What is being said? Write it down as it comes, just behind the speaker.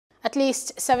At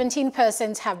least 17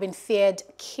 persons have been feared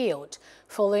killed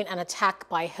following an attack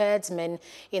by herdsmen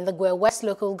in the Gwer West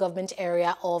local government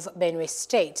area of Benue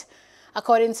State.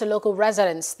 According to local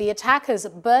residents, the attackers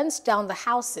burnt down the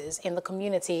houses in the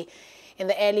community in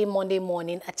the early Monday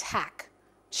morning attack.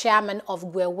 Chairman of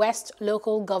Gwer West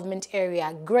local government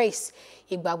area, Grace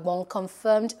Tse-Amgbem,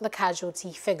 confirmed the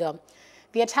casualty figure.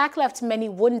 The attack left many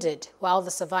wounded, while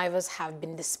the survivors have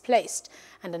been displaced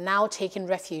and are now taking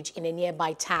refuge in a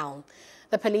nearby town.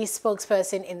 The police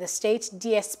spokesperson in the state,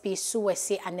 DSP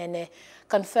Suwesi Anene,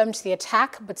 confirmed the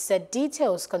attack but said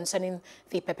details concerning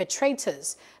the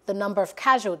perpetrators, the number of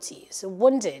casualties,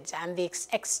 wounded and the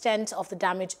extent of the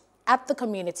damage at the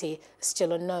community is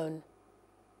still unknown.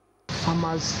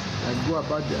 Farmers go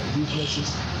about their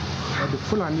businesses, but the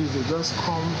Fulanis, they just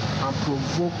come and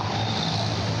provoke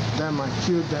them and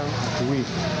kill them away.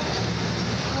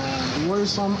 The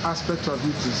worrisome aspect of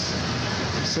it is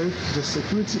the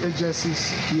security agencies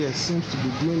here seems to be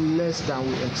doing less than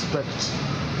we expect.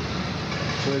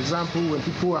 For example, when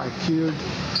people are killed,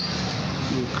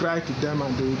 you cry to them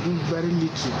and they will do very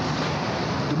little.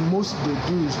 The most they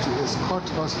do is to escort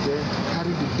us there,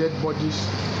 carry the dead bodies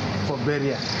for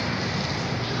burial.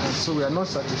 And so we are not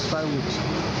satisfied with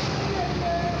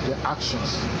the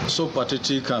actions. So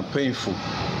pathetic and painful,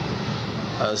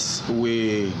 as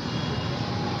we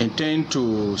intend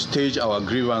to stage our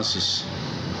grievances.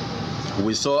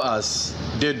 We saw as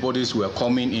dead bodies were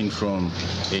coming in from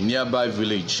a nearby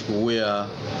village where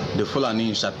the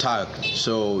Fulanis attacked.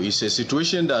 So it's a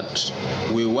situation that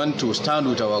we want to stand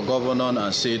with our governor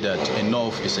and say that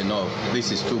enough is enough.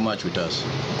 This is too much with us.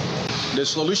 The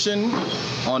solution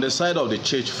on the side of the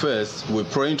church first, we're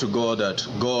praying to God that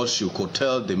God should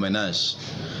curtail the menace.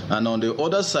 And on the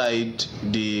other side,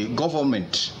 the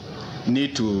government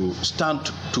need to stand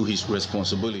to his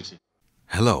responsibility.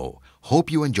 Hello,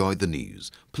 hope you enjoyed the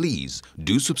news. Please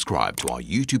do subscribe to our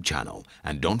YouTube channel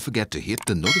and don't forget to hit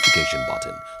the notification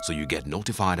button so you get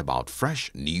notified about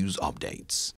fresh news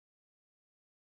updates.